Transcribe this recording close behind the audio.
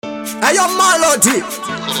Hey, yo, Malody.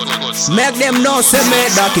 Make them know say me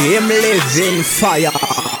that him live in fire.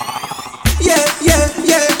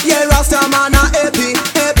 Yeah, Rasta man a happy.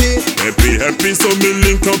 Happy, so me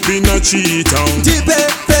link up in a cheat-town.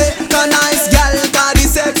 The nice gal, body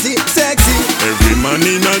sexy. Every man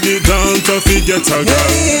in a the dance a fi get a girl.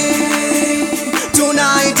 Hey,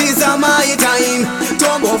 tonight is a my time.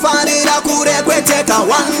 Tombo farida kure kwe take a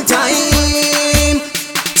one time.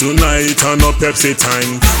 Tonight on no Pepsi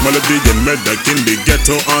time. Malody and Medak in the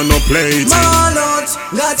ghetto on no play time. Malot,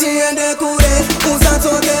 ngati ende kure,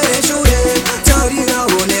 usatokere shure. Tarira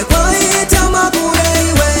one kwa itama kure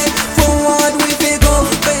iwe. Forward we fi go,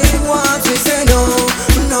 backward we say no.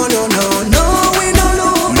 No, we no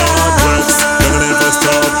look back. They'll never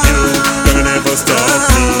stop you, they'll never stop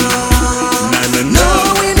me. No,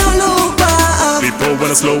 we no look back. People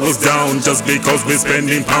wanna slow us down just because we're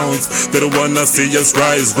spending pounds. They don't wanna see us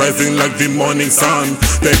rising like the morning sun.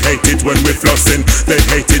 They hate it when we're flossing, they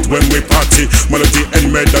hate it when we party. Malody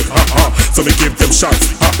and Medak, so we give them shots,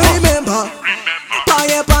 Remember,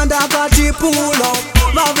 Paye Panda Kati pull up.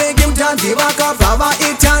 Mavegim Janti Waka Baba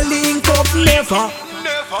link up never.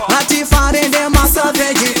 Ngatifare dem a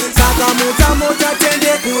savage. Sakamuta muta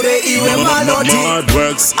tende kure iwe Malody. Mad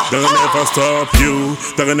works, they'll never stop you,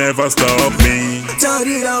 they'll never stop me.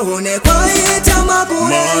 Tarira one kwa itama kure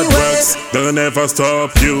Mad iwe. works, they'll never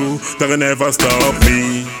stop you, they'll never stop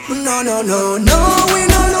me. No, we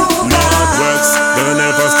no look Mad back. works, they'll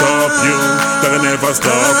never stop you, they'll never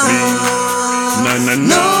stop me.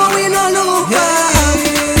 No, we no look back.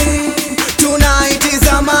 Tonight is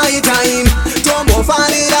a my time. Tombo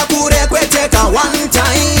farida kure kwe take a one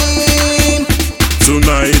time.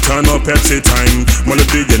 Tonight on no Pepsi time.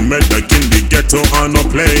 Malody and Medak in the ghetto on no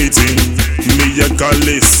plating. Me a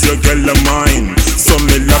Galis, your girl of mine. So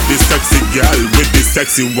me love this sexy girl with this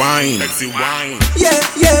sexy wine.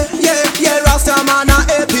 Yeah, Rasta man a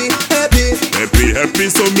happy. Happy,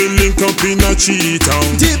 so me link up in a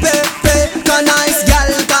cheat-town. The nice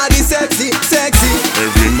gal, body sexy.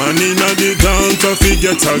 Every man in a the dance a fi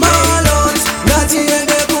get a girl. Malot, ngati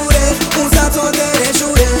ende kure, usatokere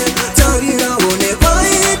shure. Tarira one kwa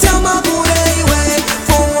itama kure iwe.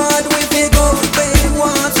 Forward we fi go,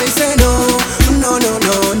 backward we say no. No,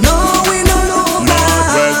 we no look Mad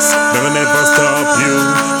back. works, they'll never stop you,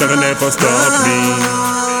 they'll never stop me.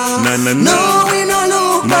 No, we no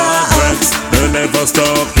look Mad back. works, they'll never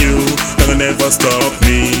stop you, they'll never stop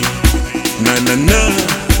me.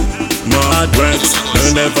 Mad works,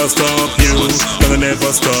 they'll never stop you, they'll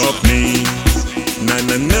never stop me.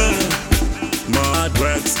 Mad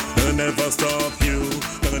works, they'll never stop you,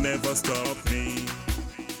 they'll never stop me.